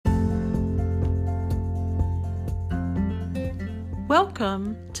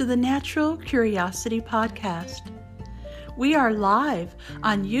Welcome to the Natural Curiosity Podcast. We are live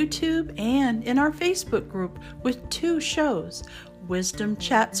on YouTube and in our Facebook group with 2 shows, Wisdom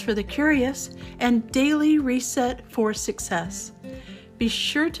Chats for the Curious and Daily Reset for Success. Be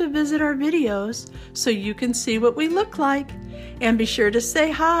sure to visit our videos so you can see what we look like, and be sure to say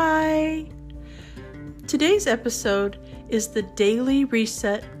hi. Today's episode is the Daily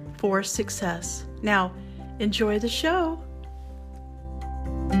Reset for Success. Now, enjoy the show.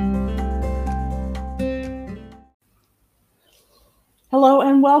 Hello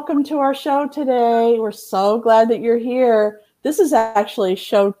and welcome to our show today. We're so glad that you're here. This is actually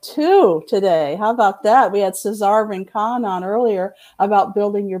show 2 today. How about that? We had Cesar Rincon on earlier about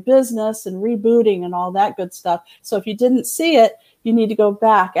building your business and rebooting and all that good stuff. So if you didn't see it, you need to go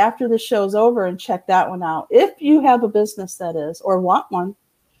back after the show's over and check that one out. If you have a business, that is, or want one.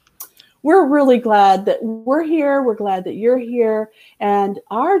 We're really glad that we're here. We're glad that you're here. And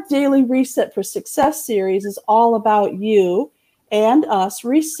our Daily Reset for Success series is all about you and us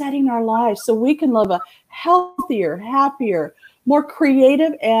resetting our lives so we can live a healthier, happier, more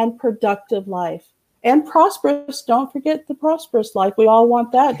creative and productive life. And prosperous. Don't forget the prosperous life. We all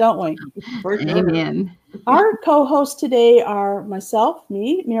want that, don't we? Amen. Our co-hosts today are myself,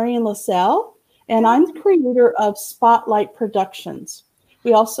 Marian LaSalle, and I'm the creator of Spotlight Productions.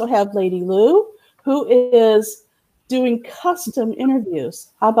 We also have Lady Lou, who is doing custom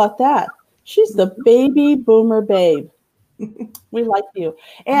interviews. How about that? She's the baby boomer babe. We like you.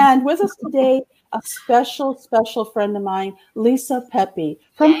 And with us today, a special friend of mine, Lisa Pepe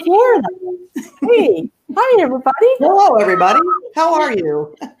from Florida. Hey, hi, everybody. Hello, everybody. How are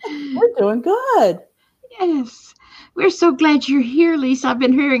you? We're doing good. Yes. We're so glad you're here, Lisa. I've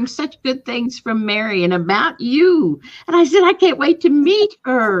been hearing such good things from Marian about you. And I said, I can't wait to meet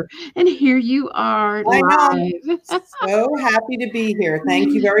her. And here you are live. So happy to be here.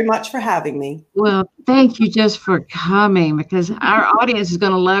 Thank you very much for having me. Well, thank you just for coming, because our audience is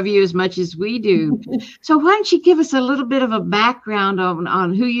going to love you as much as we do. So why don't you give us a little bit of a background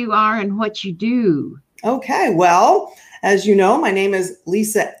on who you are and what you do? Okay, well, as you know, my name is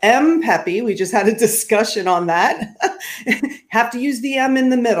Lisa M. Pepe. We just had a discussion on that. Have to use the M in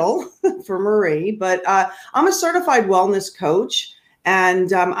the middle for Marie, but I'm a certified wellness coach,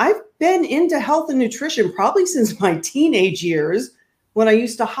 and I've been into health and nutrition probably since my teenage years, when I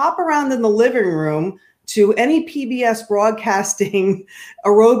used to hop around in the living room to any PBS broadcasting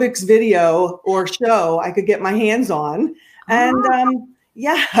aerobics video or show I could get my hands on. And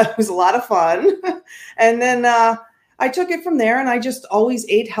yeah, it was a lot of fun. And then I took it from there, and I just always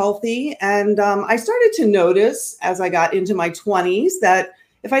ate healthy. And I started to notice as I got into my 20s that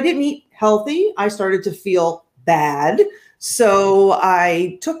if I didn't eat healthy, I started to feel bad. So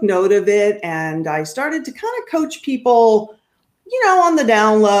I took note of it, and I started to kind of coach people, on the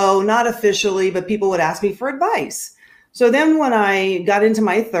down low, not officially, but people would ask me for advice. So then when I got into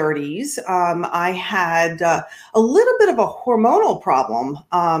my 30s, I had a little bit of a hormonal problem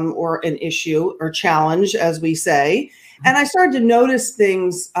or an issue or challenge, as we say. And I started to notice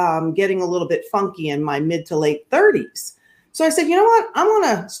things getting a little bit funky in my mid to late 30s. So I said, you know what, I'm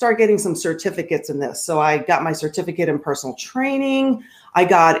going to start getting some certificates in this. So I got my certificate in personal training. I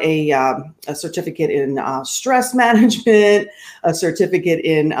got a certificate in stress management, a certificate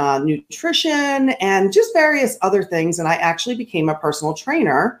in nutrition, and just various other things. And I actually became a personal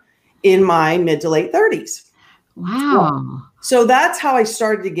trainer in my mid to late 30s. Wow. So that's how I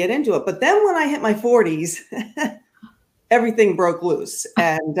started to get into it. But then when I hit my 40s, everything broke loose.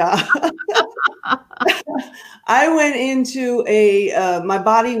 And I went into my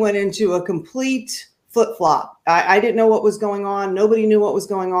body went into a complete flip-flop. I didn't know what was going on. Nobody knew what was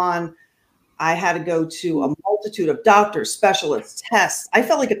going on. I had to go to a multitude of doctors, specialists, tests. I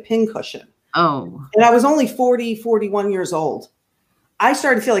felt like a pincushion. Oh. And I was only 41 years old. I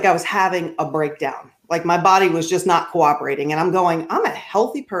started to feel like I was having a breakdown. Like my body was just not cooperating. And I'm a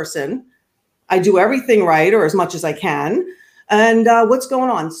healthy person. I do everything right, or as much as I can. And what's going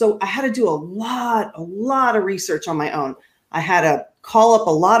on? So I had to do a lot of research on my own. I had to call up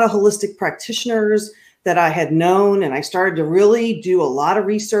a lot of holistic practitioners that I had known, and I started to really do a lot of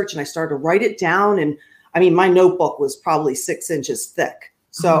research, and I started to write it down. And I mean, my notebook was probably 6 inches thick.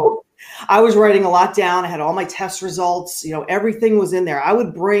 So I was writing a lot down. I had all my test results, everything was in there. I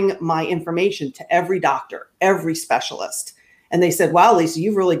would bring my information to every doctor, every specialist. And they said, wow, Lisa,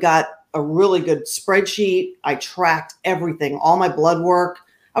 you've really got a really good spreadsheet. I tracked everything, all my blood work.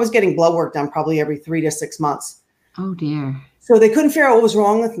 I was getting blood work done probably every 3 to 6 months. Oh, dear. So they couldn't figure out what was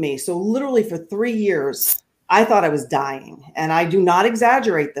wrong with me. So literally for 3 years, I thought I was dying. And I do not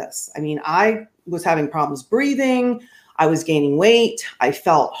exaggerate this. I mean, I was having problems breathing. I was gaining weight. I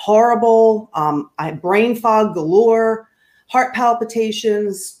felt horrible. I had brain fog galore, heart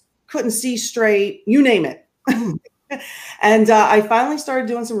palpitations, couldn't see straight, you name it. And I finally started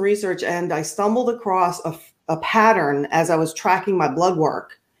doing some research, and I stumbled across a pattern as I was tracking my blood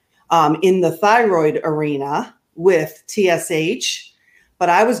work in the thyroid arena with TSH. But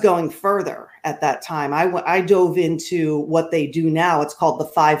I was going further at that time. I dove into what they do now. It's called the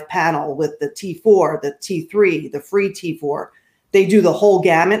 5-panel with the T4, the T3, the free T4. They do the whole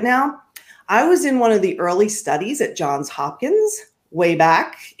gamut now. I was in one of the early studies at Johns Hopkins way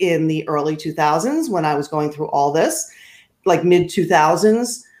back in the early 2000s when I was going through all this, like mid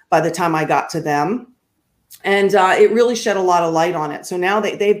 2000s by the time I got to them. And it really shed a lot of light on it. So now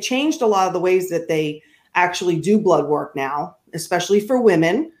they've changed a lot of the ways that they actually do blood work now, especially for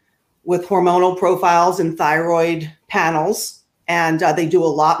women with hormonal profiles and thyroid panels. And they do a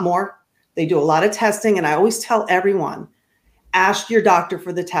lot more. They do a lot of testing. And I always tell everyone, ask your doctor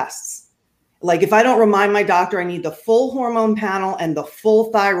for the tests. Like if I don't remind my doctor I need the full hormone panel and the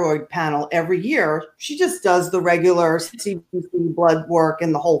full thyroid panel every year, she just does the regular CBC blood work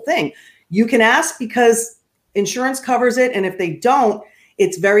and the whole thing. You can ask because insurance covers it. And if they don't,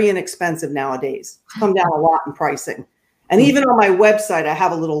 it's very inexpensive nowadays. It's come down a lot in pricing. And even on my website, I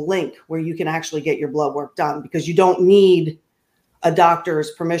have a little link where you can actually get your blood work done because you don't need a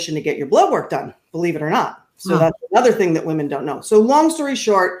doctor's permission to get your blood work done, believe it or not. So that's another thing that women don't know. So long story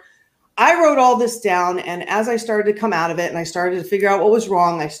short, I wrote all this down, and as I started to come out of it and I started to figure out what was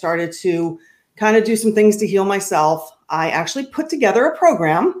wrong, I started to kind of do some things to heal myself. I actually put together a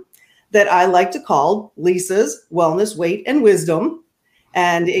program that I like to call Lisa's Wellness, Weight, and Wisdom.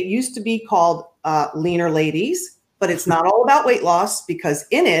 And it used to be called Leaner Ladies, but it's not all about weight loss because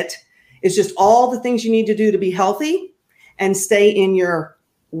in it is just all the things you need to do to be healthy and stay in your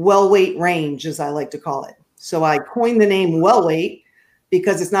well weight range, as I like to call it. So I coined the name Well Weight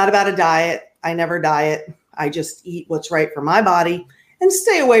because it's not about a diet. I never diet. I just eat what's right for my body and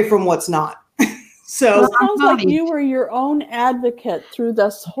stay away from what's not. So it sounds like you were your own advocate through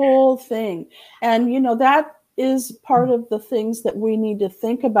this whole thing. And, you know, that is part of the things that we need to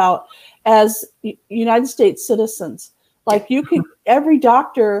think about as United States citizens. Like every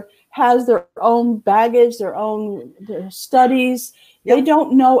doctor has their own baggage, their studies. Yep. They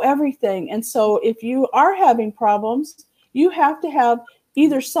don't know everything. And so if you are having problems, you have to have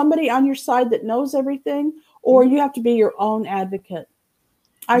either somebody on your side that knows everything, or you have to be your own advocate.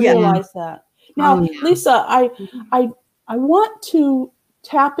 I realize that. Now, Lisa, I want to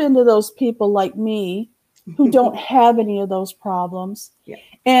tap into those people like me who don't have any of those problems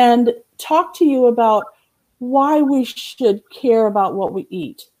and talk to you about why we should care about what we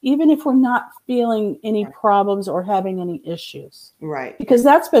eat, even if we're not feeling any problems or having any issues. Right. Because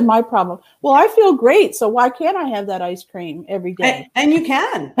that's been my problem. Well, I feel great, so why can't I have that ice cream every day? And you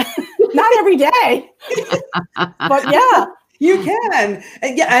can. Not every day. But yeah. You can.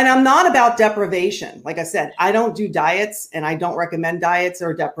 And I'm not about deprivation. Like I said, I don't do diets and I don't recommend diets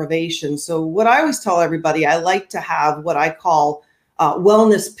or deprivation. So what I always tell everybody, I like to have what I call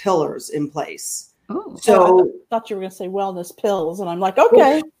wellness pillars in place. Oh, so I thought you were going to say wellness pills, and I'm like,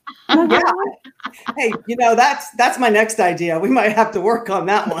 okay. Yeah. Hey, you know, that's my next idea. We might have to work on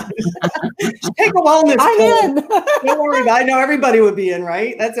that one. Take a wellness pill. Don't worry, I know everybody would be in,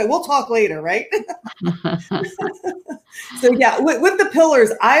 right? That's it. We'll talk later, right? So yeah, with the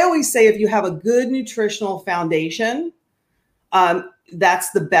pillars, I always say if you have a good nutritional foundation, that's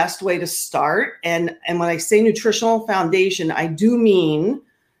the best way to start. And when I say nutritional foundation, I do mean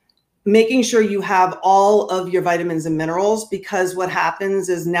making sure you have all of your vitamins and minerals, because what happens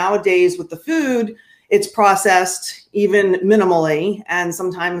is nowadays with the food, it's processed even minimally. And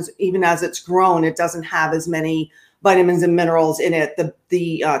sometimes even as it's grown, it doesn't have as many vitamins and minerals in it.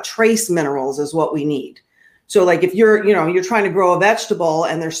 The trace minerals is what we need. So like if you're trying to grow a vegetable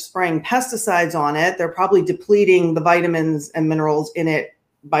and they're spraying pesticides on it, they're probably depleting the vitamins and minerals in it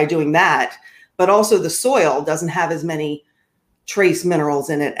by doing that. But also the soil doesn't have as many trace minerals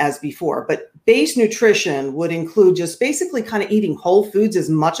in it as before. But base nutrition would include just basically kind of eating whole foods as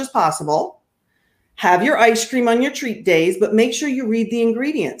much as possible. Have your ice cream on your treat days, but make sure you read the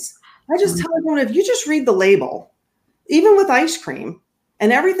ingredients. I just tell everyone, if you just read the label, even with ice cream,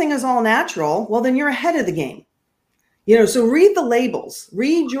 and everything is all natural, well, then you're ahead of the game. So read the labels,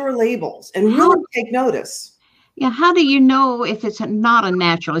 read your labels, and really take notice. Yeah. How do you know if it's not a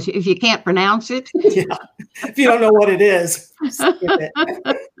natural? If you can't pronounce it? Yeah. If you don't know what it is, skip it.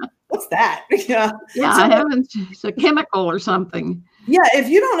 What's that? Yeah. Yeah. I haven't. It's a chemical or something. Yeah. If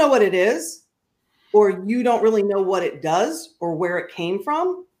you don't know what it is, or you don't really know what it does or where it came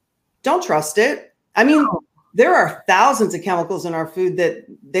from, don't trust it. I mean, there are thousands of chemicals in our food that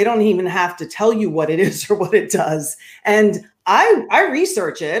they don't even have to tell you what it is or what it does. And I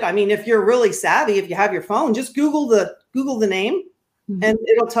research it. I mean, if you're really savvy, if you have your phone, just Google the name and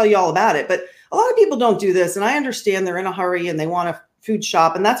it'll tell you all about it. But a lot of people don't do this. And I understand they're in a hurry and they want to food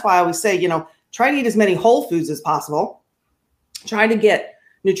shop. And that's why I always say, you know, try to eat as many whole foods as possible. Try to get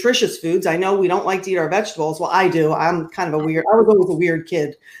nutritious foods. I know we don't like to eat our vegetables. Well, I do. I'm kind of I was always a weird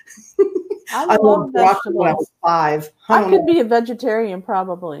kid. I love vegetables. When I was 5. I could be a vegetarian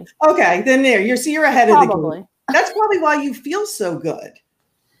probably. Okay, then there. You're ahead of the game. Probably. That's probably why you feel so good.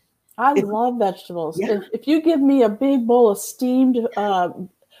 I love vegetables. Yeah. If you give me a big bowl of steamed,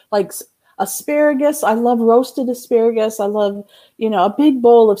 like asparagus, I love roasted asparagus. I love, a big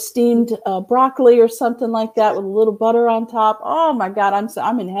bowl of steamed broccoli or something like that with a little butter on top. Oh my God,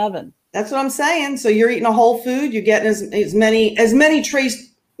 I'm in heaven. That's what I'm saying. So you're eating a whole food. You're getting as many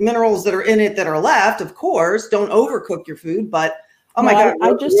trace minerals that are in it that are left. Of course, don't overcook your food, but my God,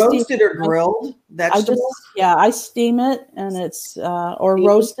 I just roasted or grilled vegetables. I steam it and it's or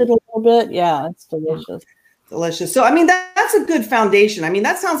roasted a little bit. Yeah, it's delicious. Delicious. So, I mean, that's a good foundation. I mean,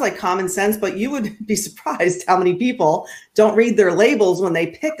 that sounds like common sense, but you would be surprised how many people don't read their labels when they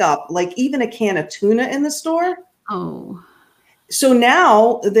pick up like even a can of tuna in the store. Oh. So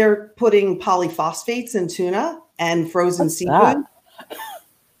now they're putting polyphosphates in tuna and frozen seafood.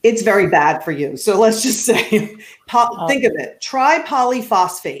 It's very bad for you. So let's just say, think of it. Try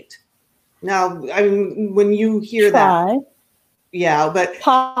polyphosphate. Now, I mean, when you hear that. Yeah, but.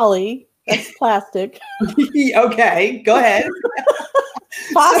 Poly, that's plastic. Okay, go ahead.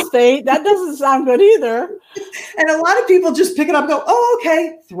 Phosphate, that doesn't sound good either. And a lot of people just pick it up and go, oh,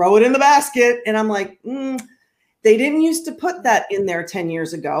 okay, throw it in the basket. And I'm like, they didn't used to put that in there 10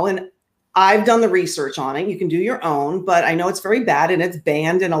 years ago. And I've done the research on it. You can do your own, but I know it's very bad and it's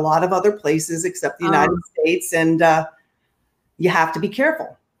banned in a lot of other places except the United States. And you have to be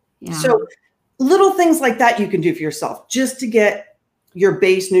careful. Yeah. So little things like that you can do for yourself just to get your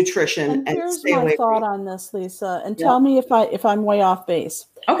base nutrition and stay away. Here's my thought on this, Lisa, and tell me if I'm way off base.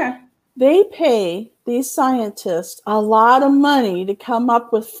 Okay. They pay these scientists a lot of money to come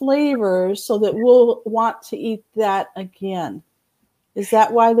up with flavors so that we'll want to eat that again. Is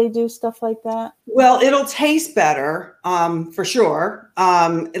that why they do stuff like that? Well, it'll taste better, for sure.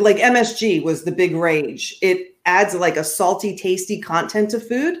 Like MSG was the big rage. It adds like a salty, tasty content to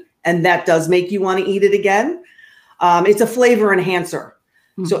food, and that does make you want to eat it again. It's a flavor enhancer.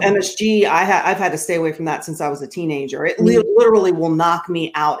 Mm-hmm. So MSG, I've had to stay away from that since I was a teenager. It literally will knock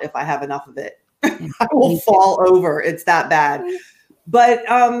me out if I have enough of it. I will fall over. It's that bad. But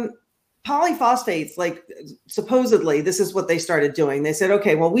polyphosphates, like supposedly this is what they started doing. They said,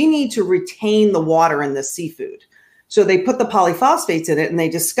 okay, well, we need to retain the water in this seafood. So they put the polyphosphates in it and they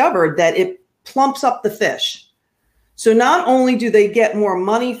discovered that it plumps up the fish. So not only do they get more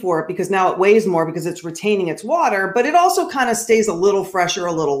money for it because now it weighs more because it's retaining its water, but it also kind of stays a little fresher,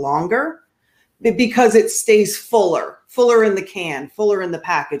 a little longer because it stays fuller in the can, fuller in the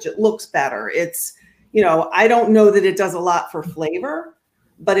package. It looks better. It's, I don't know that it does a lot for flavor,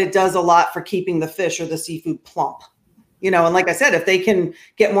 but it does a lot for keeping the fish or the seafood plump, and like I said, if they can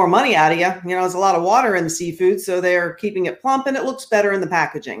get more money out of you, there's a lot of water in the seafood. So they're keeping it plump and it looks better in the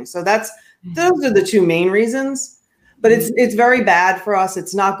packaging. So those are the two main reasons, but it's very bad for us.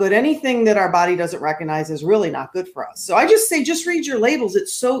 It's not good. Anything that our body doesn't recognize is really not good for us. So I just say, just read your labels.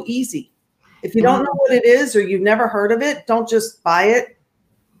 It's so easy. If you don't know what it is, or you've never heard of it, don't just buy it.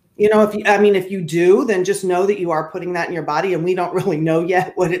 If you do, then just know that you are putting that in your body, and we don't really know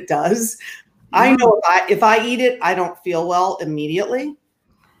yet what it does. I know if I eat it, I don't feel well immediately,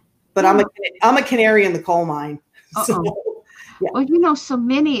 but I'm a canary in the coal mine. So, yeah. Well, so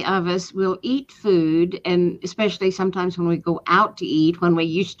many of us will eat food, and especially sometimes when we go out to eat, when we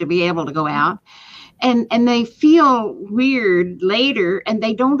used to be able to go out, and they feel weird later, and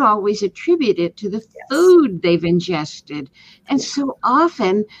they don't always attribute it to the food they've ingested. And so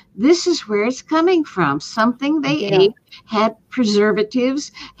often this is where it's coming from. Something they ate had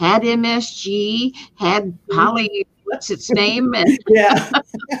preservatives, had MSG, had what's its name? And,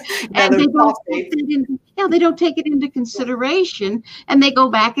 and they don't take it into consideration, and they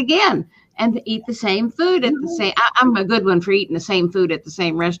go back again and eat the same food at the same. I'm a good one for eating the same food at the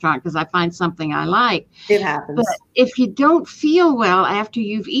same restaurant because I find something I like. It happens. But if you don't feel well after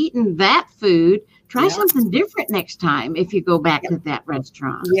you've eaten that food, try something different next time if you go back to that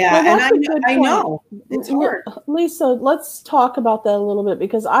restaurant. Yeah, and I know it's hard. Lisa, let's talk about that a little bit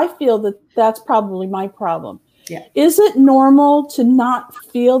because I feel that that's probably my problem. Yeah. Is it normal to not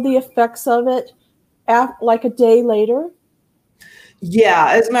feel the effects of it like a day later? Yeah,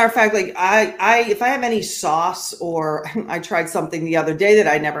 as a matter of fact, like if I have any sauce, or I tried something the other day that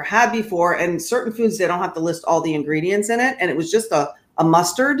I never had before, and certain foods, they don't have to list all the ingredients in it, and it was just a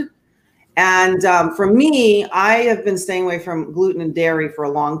mustard. And for me, I have been staying away from gluten and dairy for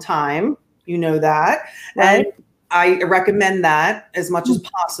a long time. You know that, Right. and I recommend that as much as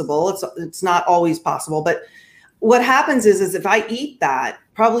possible. It's not always possible, but what happens is if I eat that,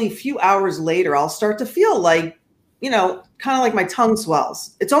 probably a few hours later, I'll start to feel like, kind of like my tongue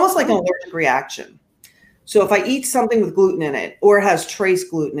swells. It's almost like an allergic reaction. So if I eat something with gluten in it, or it has trace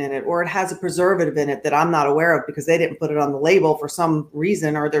gluten in it, or it has a preservative in it that I'm not aware of because they didn't put it on the label for some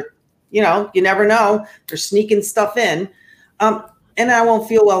reason, or they're, you never know, they're sneaking stuff in. And I won't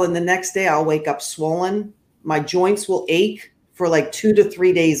feel well. And the next day I'll wake up swollen. My joints will ache for like 2 to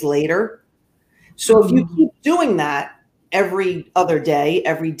 3 days later. So if you keep doing that every other day,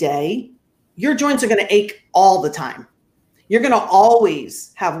 every day, your joints are going to ache all the time. You're going to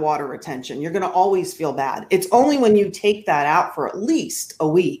always have water retention. You're going to always feel bad. It's only when you take that out for at least a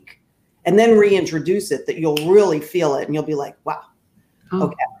week and then reintroduce it that you'll really feel it. And you'll be like, wow,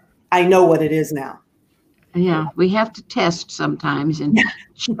 okay, I know what it is now. Yeah, we have to test sometimes and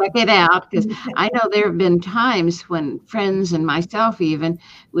check it out, because I know there have been times when friends and myself even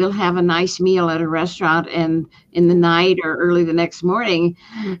will have a nice meal at a restaurant, and in the night or early the next morning,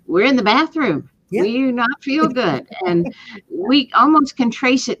 we're in the bathroom. Yeah. We do not feel good. And we almost can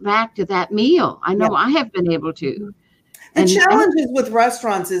trace it back to that meal. I know I have been able to. The challenges with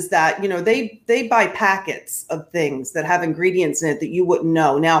restaurants is that, they buy packets of things that have ingredients in it that you wouldn't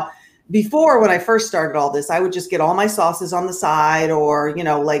know. Now, before, when I first started all this, I would just get all my sauces on the side, or,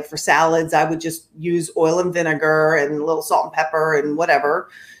 like for salads, I would just use oil and vinegar and a little salt and pepper and whatever,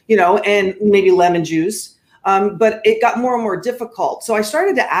 and maybe lemon juice. But it got more and more difficult. So I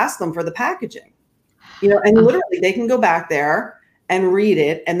started to ask them for the packaging, and literally they can go back there and read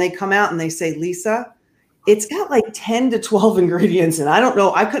it, and they come out and they say, Lisa, it's got like 10 to 12 ingredients, and I don't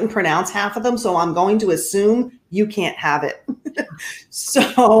know, I couldn't pronounce half of them, so I'm going to assume you can't have it.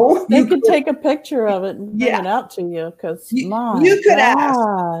 So they could take a picture of it and bring it out to you, because you could ask.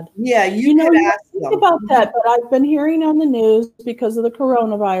 Yeah, you could ask think about that. But I've been hearing on the news, because of the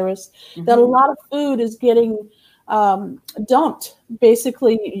coronavirus, that a lot of food is getting dumped,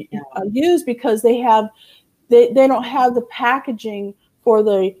 basically used, because they don't have the packaging for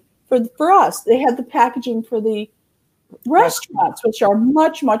us. They have the packaging for the restaurants, which are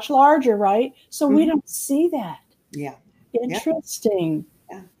much, much larger, right? So we don't see that. Yeah. Interesting.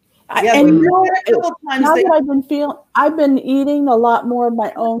 Yeah. And now that I've been eating a lot more of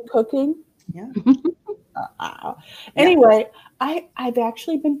my own cooking. Yeah. Anyway, I've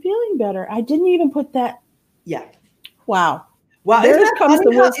actually been feeling better. I didn't even put that. Yeah. Wow. Wow. Isn't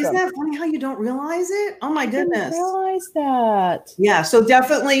that funny how you don't realize it? Oh my goodness. I didn't realize that. Yeah. So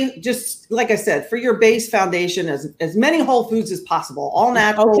definitely, just like I said, for your base foundation, as many whole foods as possible, all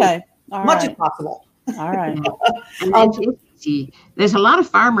natural, much as possible. All right. There's a lot of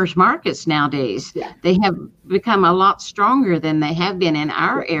farmers markets nowadays. Yeah. They have become a lot stronger than they have been in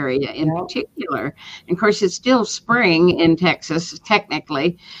our area in particular. And of course, it's still spring in Texas,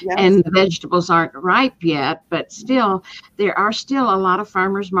 technically, and the vegetables aren't ripe yet, but still, there are still a lot of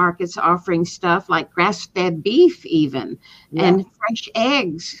farmers markets offering stuff like grass-fed beef even, and fresh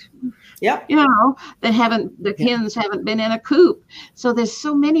eggs. Yep. The hens haven't been in a coop. So there's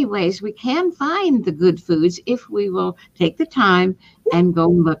so many ways we can find the good foods if we will take the time and go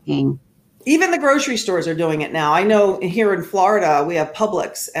looking. Even the grocery stores are doing it now. I know here in Florida, we have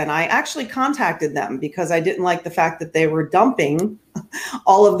Publix, and I actually contacted them because I didn't like the fact that they were dumping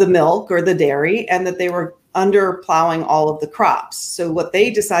all of the milk or the dairy, and that they were under plowing all of the crops. So what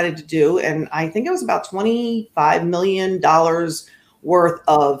they decided to do, and I think it was about $25 million worth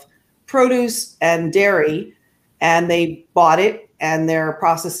of produce and dairy, and they bought it, and they're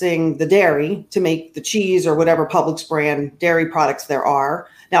processing the dairy to make the cheese or whatever Publix brand dairy products there are.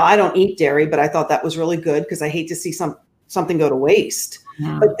 Now, I don't eat dairy, but I thought that was really good because I hate to see something go to waste.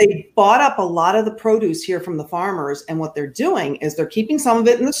 Yeah. But they bought up a lot of the produce here from the farmers, and what they're doing is they're keeping some of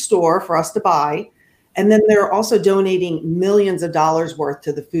it in the store for us to buy, and then they're also donating millions of dollars worth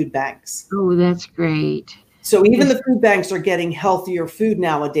to the food banks. Oh, that's great. So even the food banks are getting healthier food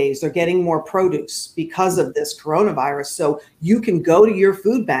nowadays. They're getting more produce because of this coronavirus. So you can go to your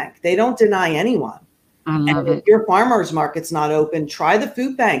food bank. They don't deny anyone. I love it. If your farmer's market's not open, try the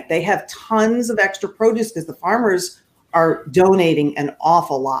food bank. They have tons of extra produce because the farmers are donating an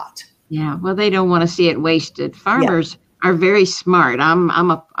awful lot. Yeah, well, they don't want to see it wasted. Farmers are very smart.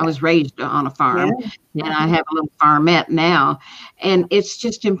 I was raised on a farm, and I have a little farmette now, and it's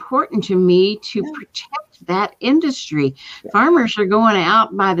just important to me to protect that industry. Farmers are going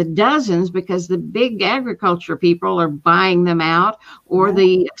out by the dozens because the big agriculture people are buying them out, or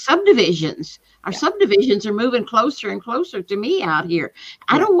the subdivisions. Our subdivisions are moving closer and closer to me out here.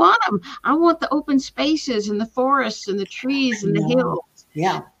 I don't want them. I want the open spaces and the forests and the trees and the hills.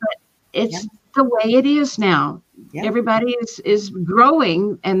 Yeah. But it's the way it is now. Yeah. Everybody is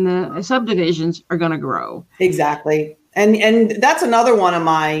growing, and the subdivisions are going to grow. Exactly. And that's another one of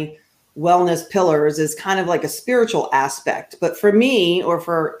my wellness pillars, is kind of like a spiritual aspect. But for me, or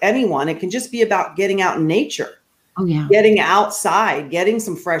for anyone, it can just be about getting out in nature. Oh, yeah. Getting outside, getting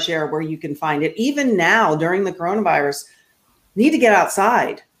some fresh air where you can find it. Even now during the coronavirus, you need to get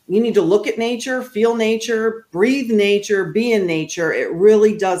outside. You need to look at nature, feel nature, breathe nature, be in nature. It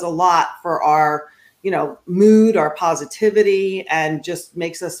really does a lot for our, mood, our positivity, and just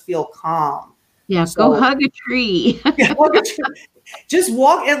makes us feel calm. Yeah, so, go hug a tree. Hug a tree. Just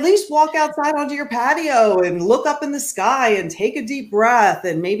at least walk outside onto your patio and look up in the sky and take a deep breath,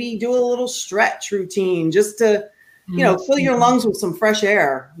 and maybe do a little stretch routine just to, fill your lungs with some fresh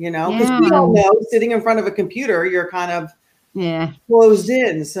air, because we all know sitting in front of a computer, you're kind of closed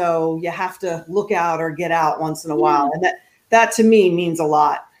in. So you have to look out or get out once in a while. And that to me means a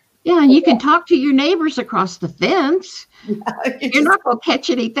lot. Yeah, and you can talk to your neighbors across the fence. You're not going to catch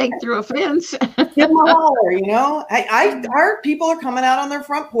anything through a fence. Give them a holler, Our people are coming out on their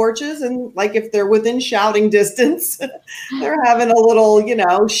front porches, and like if they're within shouting distance, they're having a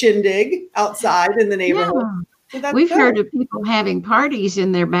little, shindig outside in the neighborhood. Yeah. So we've heard of people having parties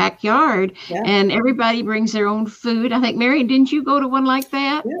in their backyard, and everybody brings their own food. I think, Mary, didn't you go to one like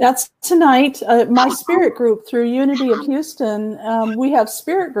that? Yeah. That's tonight. My spirit group through Unity of Houston, we have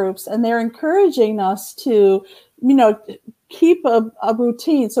spirit groups, and they're encouraging us to, keep a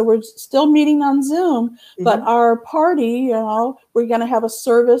routine. So we're still meeting on Zoom, but our party, we're going to have a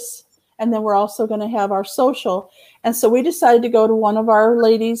service, and then we're also going to have our social. And so we decided to go to one of our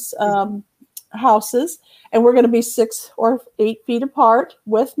ladies' houses, and we're going to be 6 or 8 feet apart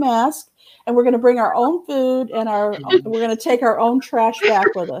with masks, and we're going to bring our own food, and we're going to take our own trash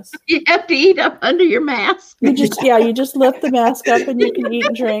back with us. You have to eat up under your mask. You just lift the mask up, and you can eat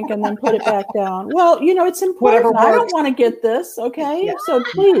and drink, and then put it back down. Well, it's important. I don't want to get this, okay? Yeah. So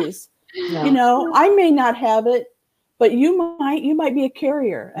please, I may not have it, but you might be a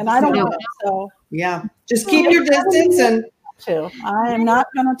carrier, and I don't know. So just keep your distance. And I am not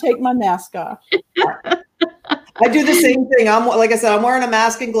going to take my mask off. I do the same thing. Like I said, I'm wearing a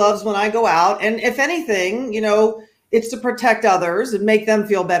mask and gloves when I go out. And if anything, it's to protect others and make them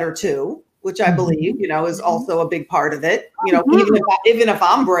feel better too, which I believe, is also a big part of it. Even if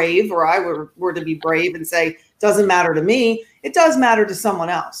I'm brave, or I were to be brave and say, doesn't matter to me, it does matter to someone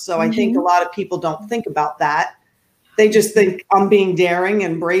else. So I think a lot of people don't think about that. They just think I'm being daring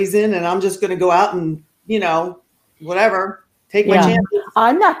and brazen, and I'm just going to go out and, whatever, take my chances.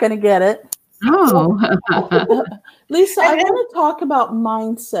 I'm not going to get it. Oh, Lisa, I want to talk about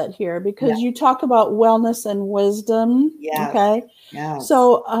mindset here, because you talk about wellness and wisdom. Yeah. Okay. Yeah.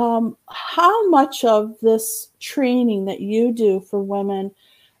 So, how much of this training that you do for women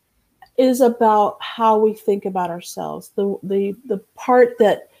is about how we think about ourselves? The part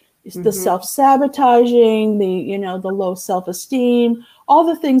that is the self-sabotaging, the low self-esteem, all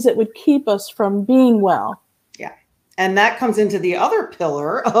the things that would keep us from being well. And that comes into the other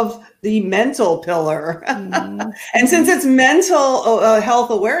pillar of the mental pillar. And since it's Mental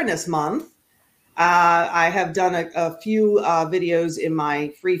Health Awareness Month, I have done a few videos in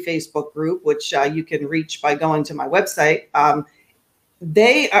my free Facebook group, which you can reach by going to my website.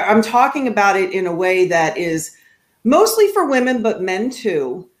 I'm talking about it in a way that is mostly for women, but men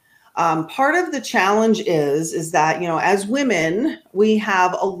too. Part of the challenge is that, as women, we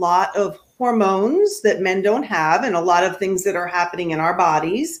have a lot of hormones that men don't have, and a lot of things that are happening in our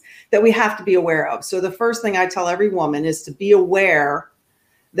bodies that we have to be aware of. So the first thing I tell every woman is to be aware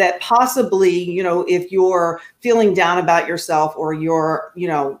that possibly, if you're feeling down about yourself, or you're,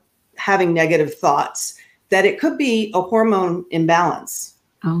 having negative thoughts, that it could be a hormone imbalance.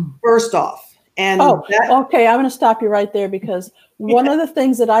 First off. And okay. I'm going to stop you right there, because one of the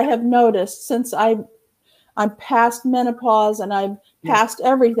things that I have noticed since I'm past menopause, and I've past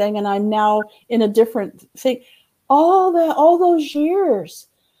everything, and I'm now in a different thing. All those years,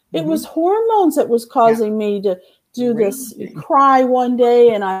 it was hormones that was causing me to do this, cry one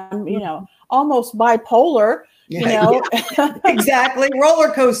day, and I'm, almost bipolar, Exactly.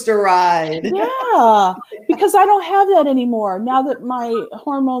 Roller coaster ride. Yeah. Because I don't have that anymore. Now that my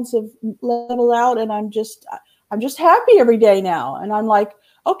hormones have leveled out, and I'm just happy every day now. And I'm like,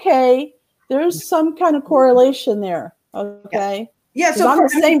 okay, there's some kind of correlation there. Okay. Yeah. So I'm the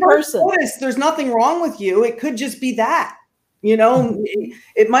same person. Notice, there's nothing wrong with you. It could just be that, you know,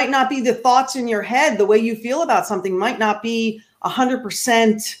 it might not be the thoughts in your head. The way you feel about something might not be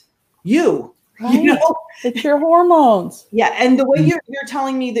 100% you. Right. You know? It's your hormones. Yeah. And the way you're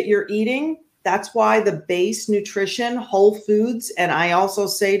telling me that you're eating, that's why the base nutrition, whole foods. And I also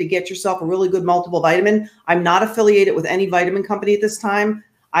say to get yourself a really good multiple vitamin. I'm not affiliated with any vitamin company at this time.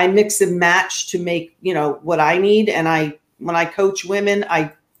 I mix and match to make, you know, what I need. And when I coach women,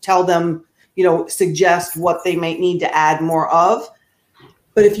 I tell them, you know, suggest what they might need to add more of.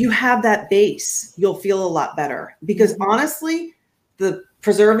 But if you have that base, you'll feel a lot better, because honestly, the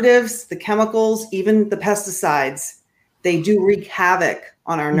preservatives, the chemicals, even the pesticides, they do wreak havoc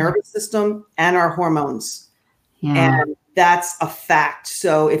on our nervous system and our hormones. Yeah. And that's a fact.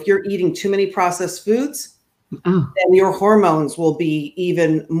 So if you're eating too many processed foods, then your hormones will be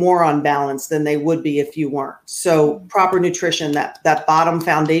even more unbalanced than they would be if you weren't. So proper nutrition, that bottom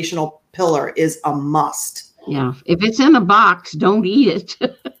foundational pillar, is a must. Yeah. If it's in a box, don't eat it.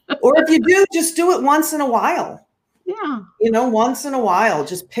 Or if you do, just do it once in a while. Yeah. You know, once in a while,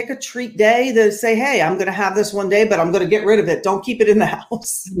 just pick a treat day to say, hey, I'm going to have this one day, but I'm going to get rid of it. Don't keep it in the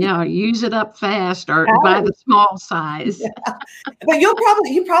house. Yeah. Use it up fast, or buy the small size. Yeah. But you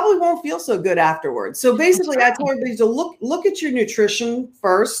probably won't feel so good afterwards. So basically, I tell everybody to look at your nutrition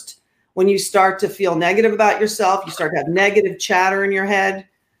first. When you start to feel negative about yourself, you start to have negative chatter in your head,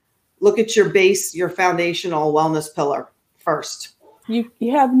 look at your base, your foundational wellness pillar first.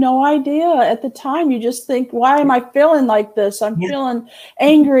 You have no idea at the time. You just think, why am I feeling like this? I'm feeling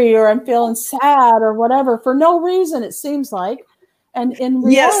angry, or I'm feeling sad, or whatever, for no reason, it seems like. And in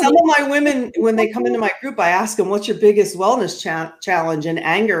reality, some of my women, when they come into my group, I ask them, what's your biggest wellness challenge? And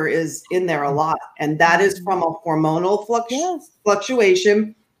anger is in there a lot. And that is from a hormonal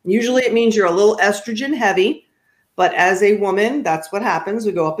fluctuation. Usually it means you're a little estrogen heavy. But as a woman, that's what happens.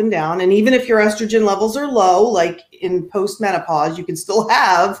 We go up and down. And even if your estrogen levels are low, like in postmenopause, you can still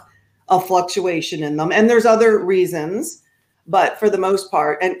have a fluctuation in them. And there's other reasons, but for the most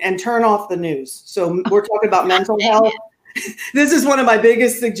part, and turn off the news. So we're talking about mental health. This is one of my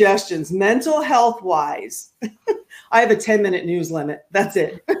biggest suggestions. Mental health wise, I have a 10-minute news limit. That's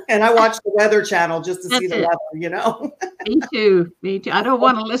it. And I watch the Weather Channel just to see the weather, you know. Me too. I don't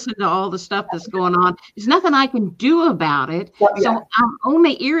want to listen to all the stuff that's going on. There's nothing I can do about it. So I'm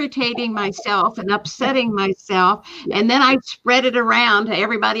only irritating myself and upsetting myself. And then I spread it around to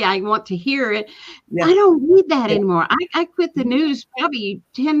everybody I want to hear it. I don't need that anymore. I quit the news probably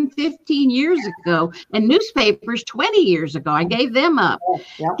 10, 15 years ago, and newspapers 20 years ago. I gave them up.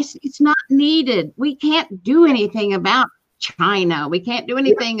 It's not needed. We can't do anything about China. We can't do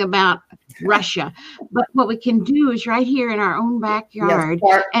anything about Russia. But what we can do is right here in our own backyard.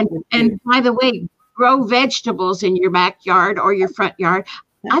 And by the way, grow vegetables in your backyard or your front yard.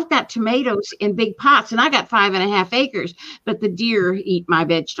 I've got tomatoes in big pots, and I got 5.5 acres, but the deer eat my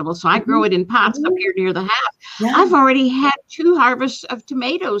vegetables. So I grow it in pots up here near the house. I've already had 2 harvests of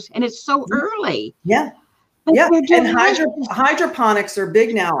tomatoes, and it's so early. And hydroponics are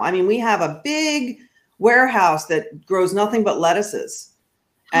big now. I mean, we have a big warehouse that grows nothing but lettuces,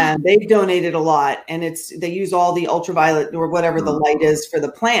 and they've donated a lot, and they use all the ultraviolet or whatever the light is for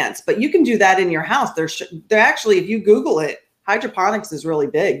the plants. But you can do that in your house. They're actually, if you Google it, hydroponics is really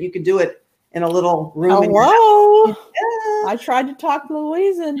big. You could do it in a little room. Hello. I tried to talk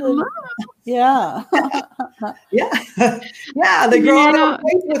Louise into They grow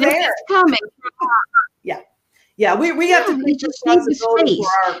with air. Coming. We have to take responsibility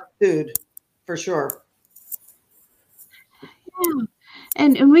for our food, for sure.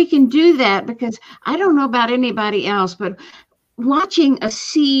 And we can do that, because I don't know about anybody else, but watching a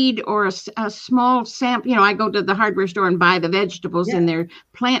seed or a small sample, I go to the hardware store and buy the vegetables in their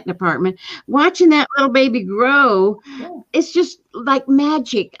plant department. Watching that little baby grow, it's just like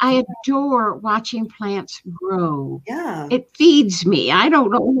magic. I adore watching plants grow. It feeds me. I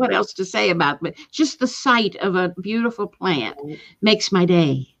don't know what else to say about it, but just the sight of a beautiful plant makes my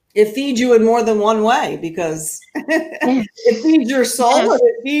day. It feeds you in more than one way, because it feeds your soul, and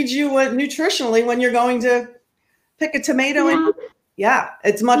it feeds you nutritionally when you're going to pick a tomato.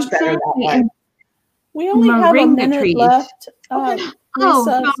 It's much better that way. We only have a minute left, Lisa,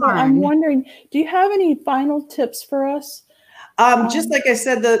 so I'm wondering, do you have any final tips for us? Just like I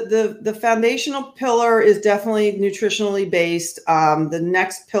said, the foundational pillar is definitely nutritionally based. The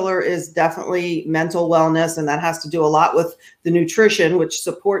next pillar is definitely mental wellness, and that has to do a lot with the nutrition, which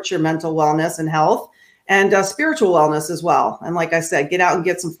supports your mental wellness and health, and spiritual wellness as well. And like I said, get out and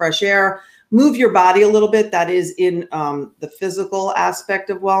get some fresh air. move your body a little bit. That is in the physical aspect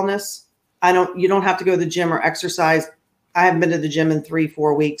of wellness. You don't have to go to the gym or exercise. I haven't been to the gym in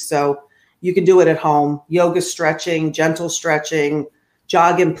 3-4 weeks, so you can do it at home. Yoga, stretching, gentle stretching,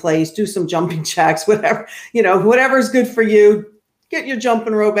 jog in place, do some jumping jacks, whatever, whatever's good for you. Get your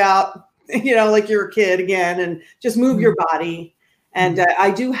jumping rope out, like you're a kid again, and just move your body. And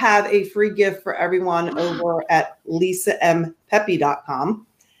I do have a free gift for everyone over at lisampeppy.com.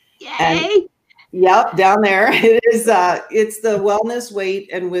 Yay! And, yep, down there. It's the Wellness, Weight,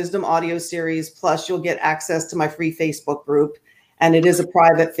 and Wisdom audio series. Plus, you'll get access to my free Facebook group. And it is a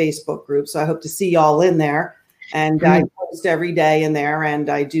private Facebook group. So I hope to see y'all in there. And I post every day in there. And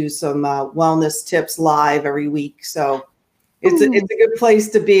I do some wellness tips live every week. So it's a good place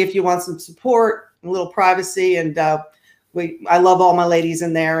to be if you want some support, a little privacy. And I love all my ladies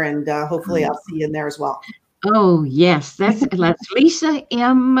in there. And hopefully I'll see you in there as well. Oh, yes. That's Lisa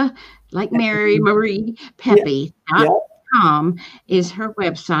M., like Mary Marie Peppy.com is her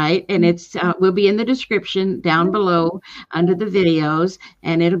website. And it's will be in the description down below under the videos.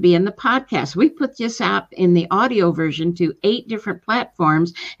 And it'll be in the podcast. We put this out in the audio version to 8 different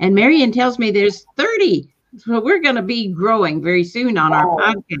platforms. And Marian tells me there's 30. So we're going to be growing very soon on our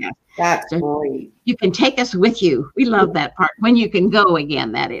podcast. That's great. You can take us with you. We love that part. When you can go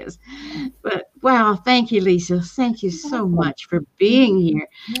again, that is. But wow, thank you, Lisa. Thank you so much for being here.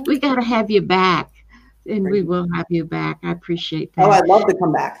 We got to have you back, and we will have you back. I appreciate that. Oh, I'd love to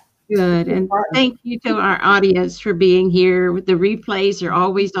come back. Good. And thank you to our audience for being here. The replays are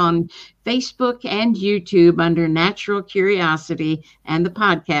always on Facebook and YouTube under Natural Curiosity, and the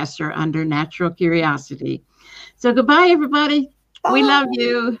podcasts are under Natural Curiosity. So goodbye, everybody. Bye. We love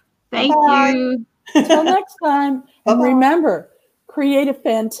you. Thank you. Until next time. And remember, create a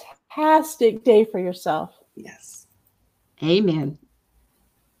fantastic day for yourself. Yes. Amen.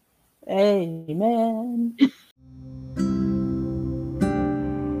 Amen.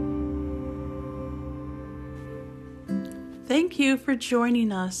 Thank you for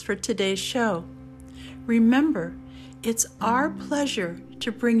joining us for today's show. Remember, it's our pleasure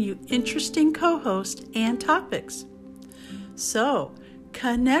to bring you interesting co-hosts and topics. So,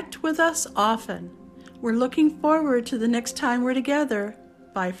 connect with us often. We're looking forward to the next time we're together.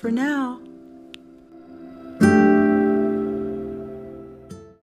 Bye for now.